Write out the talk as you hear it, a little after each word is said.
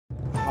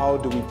how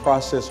do we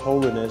process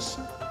holiness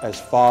as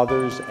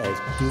fathers, as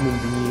human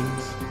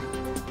beings,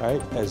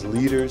 right? As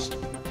leaders?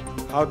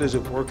 How does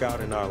it work out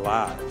in our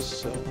lives?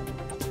 So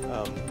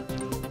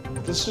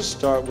let's just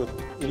start with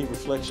any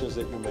reflections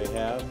that you may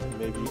have, and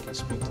maybe you can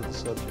speak to the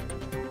subject.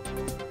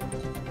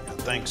 Yeah,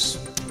 thanks.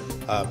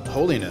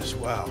 Holiness,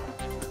 wow.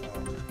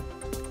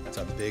 That's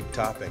a big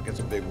topic. It's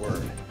a big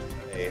word.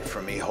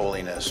 For me,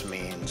 holiness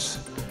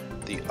means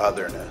the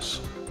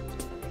otherness.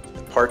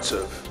 The parts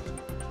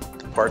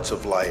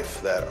of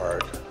life that are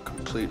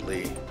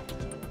completely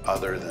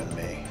other than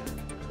me,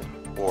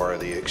 or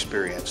the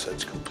experience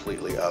that's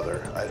completely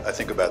other. I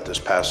think about this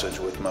passage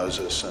with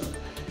Moses, and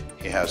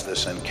he has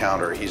this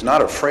encounter. He's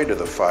not afraid of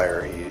the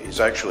fire. He's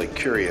actually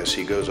curious.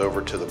 He goes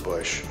over to the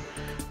bush,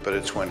 but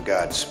it's when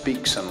God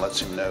speaks and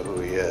lets him know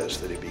who he is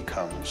that he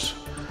becomes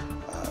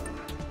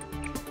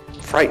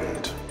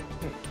frightened,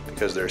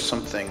 because there's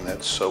something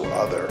that's so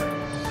other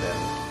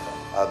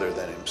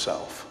than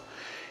himself.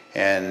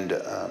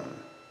 And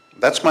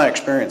that's my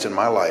experience in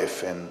my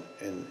life,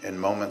 in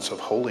moments of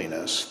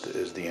holiness,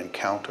 is the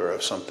encounter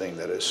of something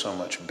that is so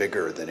much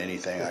bigger than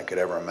anything I could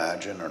ever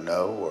imagine or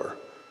know or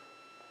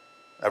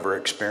ever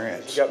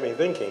experience. You got me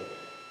thinking.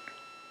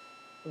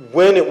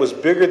 When it was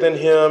bigger than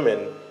him,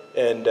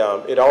 and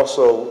it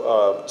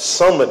also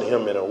summoned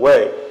him in a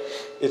way,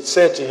 it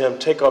said to him,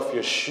 take off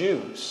your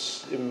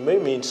shoes. It may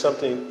mean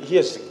something. He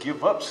has to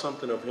give up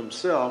something of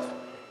himself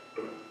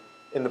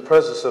in the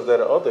presence of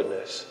that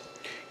otherness.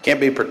 Can't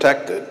be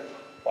protected.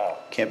 Wow.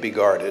 Can't be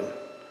guarded.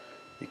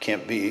 You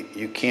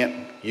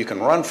can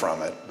run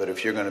from it, but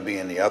if you're going to be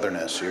in the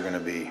otherness, you're going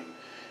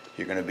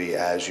to be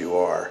as you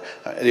are.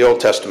 The Old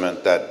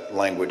Testament, that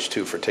language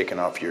too for taking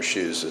off your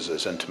shoes is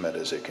as intimate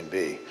as it can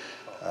be.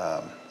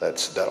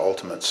 That's that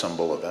ultimate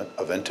symbol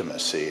of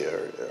intimacy,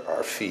 or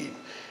our feet.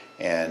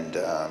 And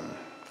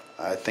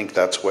I think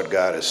that's what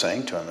God is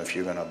saying to him. If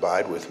you're going to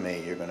abide with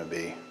me, you're going to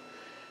be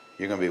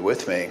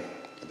with me.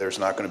 There's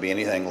not going to be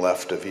anything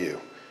left of you.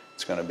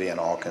 It's going to be an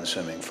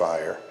all-consuming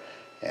fire,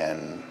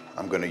 and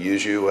I'm going to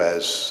use you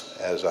as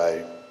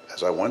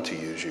I want to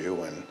use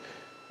you.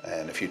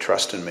 And if you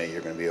trust in me,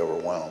 you're going to be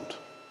overwhelmed.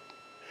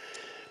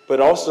 But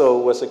also,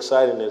 what's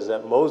exciting is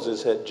that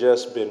Moses had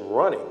just been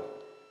running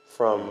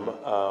from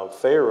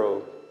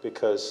Pharaoh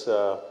because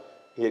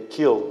he had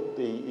killed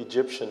the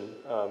Egyptian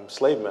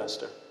slave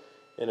master.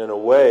 And in a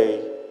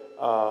way,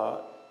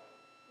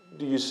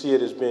 do you see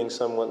it as being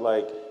somewhat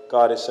like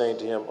God is saying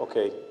to him,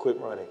 okay, quit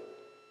running.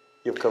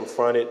 You've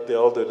confronted the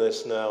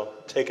otherness now.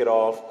 Take it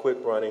off, quit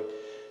running.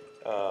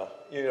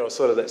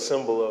 Sort of that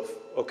symbol of,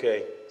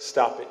 okay,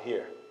 stop it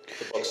here.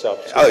 The buck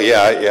stops. Oh,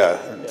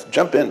 yeah.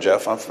 Jump in,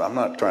 Jeff. I'm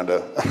not trying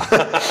to.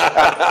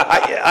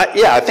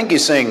 I think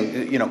he's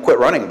saying, quit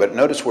running, but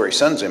notice where he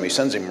sends him. He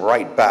sends him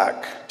right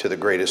back to the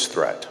greatest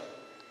threat.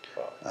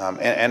 Wow.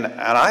 And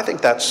I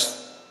think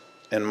that's,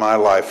 in my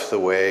life, the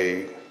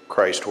way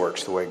Christ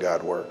works, the way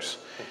God works.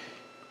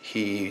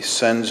 He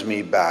sends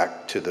me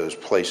back to those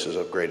places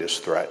of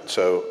greatest threat.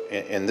 So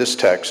in this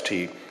text,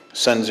 he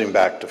sends him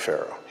back to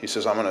Pharaoh. He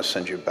says, I'm going to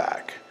send you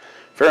back.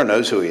 Pharaoh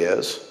knows who he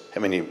is. I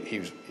mean,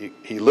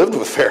 he lived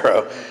with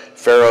Pharaoh.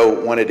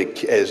 Pharaoh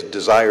his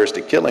desires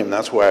to kill him.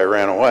 That's why I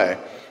ran away.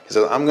 He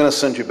says, I'm going to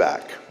send you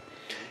back.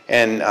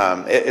 And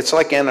it's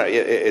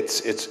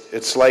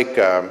like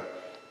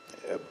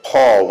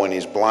Paul when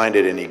he's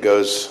blinded and he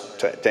goes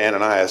to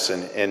Ananias,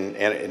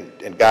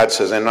 and God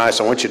says, Ananias,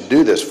 I want you to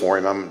do this for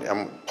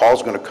him.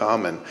 Paul's going to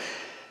come, and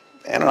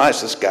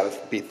Ananias has got to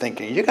be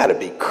thinking, you got to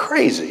be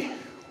crazy.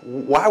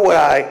 Why would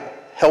I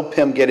help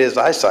him get his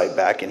eyesight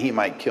back, and he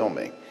might kill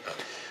me?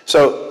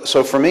 So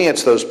for me,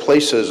 it's those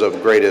places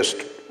of greatest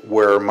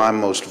where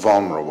I'm most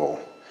vulnerable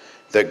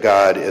that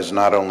God is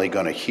not only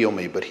going to heal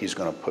me, but he's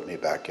going to put me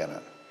back in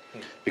it.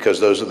 Because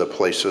those are the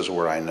places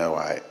where I know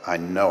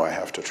I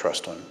have to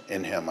trust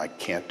in him. I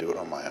can't do it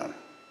on my own.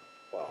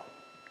 Wow.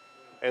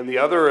 And the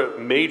other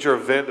major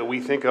event that we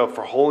think of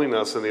for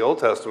holiness in the Old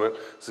Testament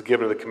is the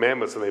giving of the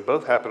commandments, and they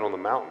both happen on the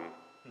mountain.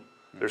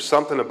 There's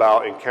something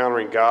about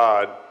encountering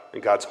God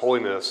and God's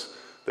holiness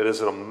that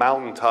is a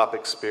mountaintop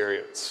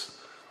experience,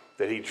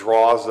 that he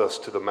draws us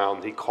to the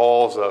mountain. He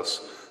calls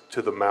us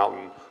to the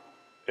mountain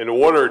in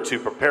order to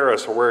prepare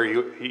us for where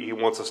he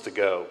wants us to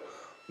go.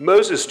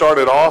 Moses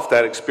started off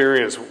that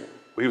experience,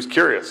 he was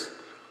curious.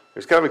 He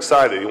was kind of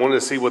excited. He wanted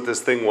to see what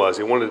this thing was.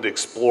 He wanted to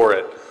explore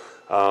it.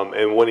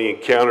 And when he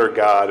encountered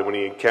God, and when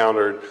he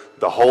encountered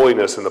the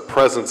holiness and the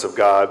presence of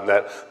God, and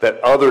that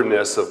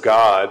otherness of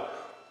God,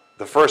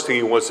 the first thing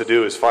he wants to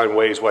do is find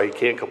ways why he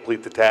can't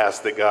complete the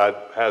task that God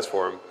has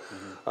for him.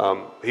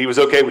 Mm-hmm. He was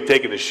okay with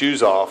taking his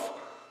shoes off,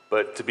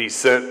 but to be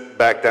sent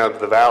back down to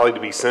the valley, to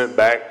be sent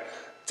back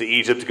to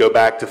Egypt, to go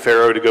back to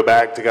Pharaoh, to go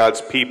back to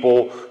God's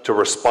people, to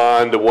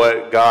respond to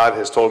what God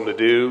has told him to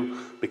do,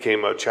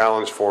 became a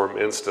challenge for him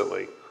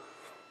instantly.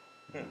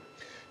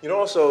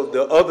 Also,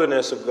 the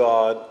otherness of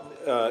God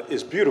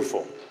is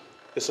beautiful.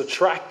 It's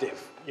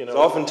attractive.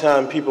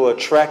 Oftentimes people are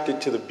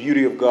attracted to the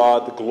beauty of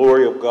God, the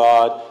glory of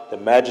God, the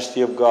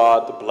majesty of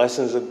God, the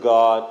blessings of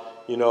God.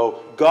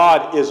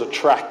 God is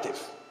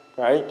attractive,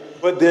 right?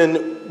 But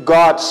then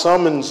God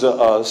summons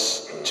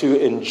us to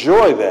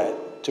enjoy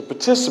that, to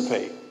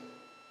participate.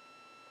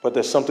 But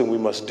there's something we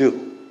must do.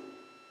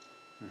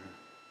 Mm-hmm.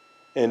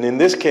 And in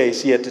this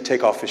case, he had to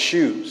take off his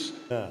shoes.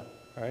 Yeah,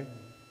 right?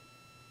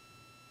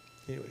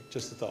 Anyway,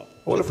 just a thought.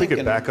 I wonder if we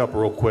could back up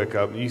real quick.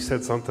 You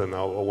said something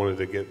I wanted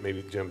to get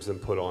maybe Jim's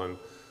input on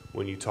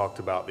when you talked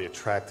about the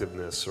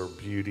attractiveness or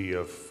beauty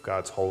of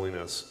God's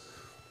holiness.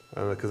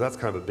 Because that's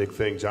kind of a big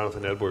thing.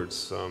 Jonathan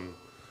Edwards,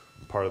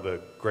 part of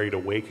the Great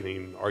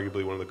Awakening,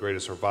 arguably one of the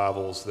greatest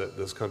revivals that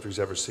this country's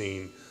ever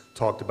seen,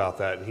 talked about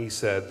that. And he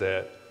said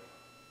that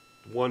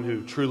one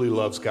who truly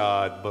loves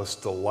God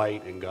must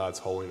delight in God's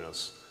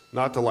holiness,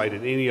 not delight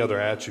in any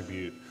other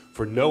attribute,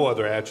 for no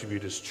other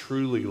attribute is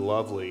truly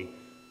lovely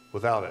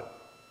without it.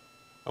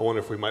 I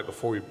wonder if we might,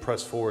 before we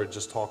press forward,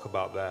 just talk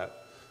about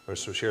that, or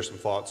so share some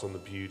thoughts on the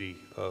beauty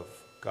of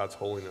God's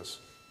holiness.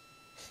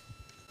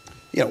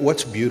 Yeah,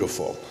 what's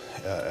beautiful?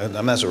 And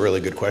that's a really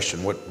good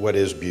question. What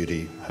is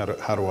beauty?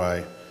 How do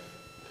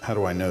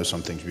I know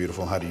something's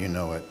beautiful? How do you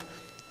know it?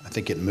 I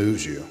think it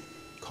moves you,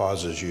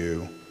 causes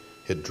you,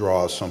 it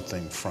draws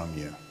something from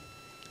you,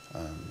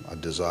 a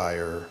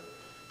desire,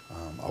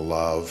 a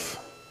love,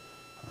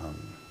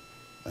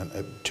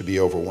 and to be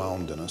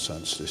overwhelmed in a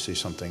sense, to see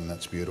something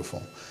that's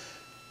beautiful.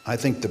 I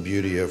think the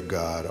beauty of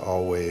God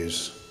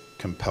always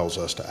compels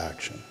us to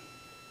action.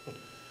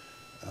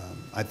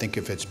 I think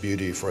if it's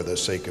beauty for the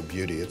sake of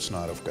beauty, it's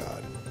not of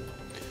God.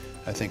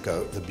 I think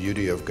the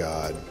beauty of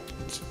God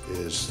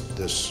is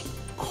this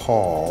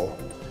call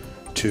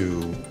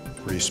to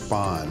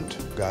respond.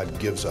 God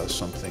gives us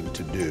something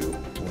to do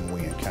when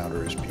we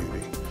encounter his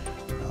beauty.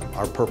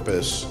 Our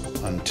purpose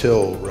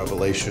until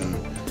Revelation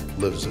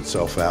lives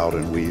itself out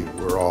and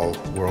we're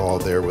all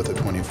there with the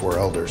 24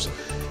 elders,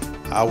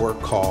 our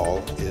call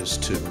is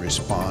to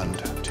respond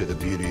to the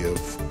beauty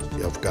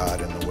of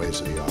God in the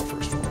ways that he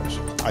offers for us,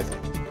 I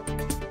think.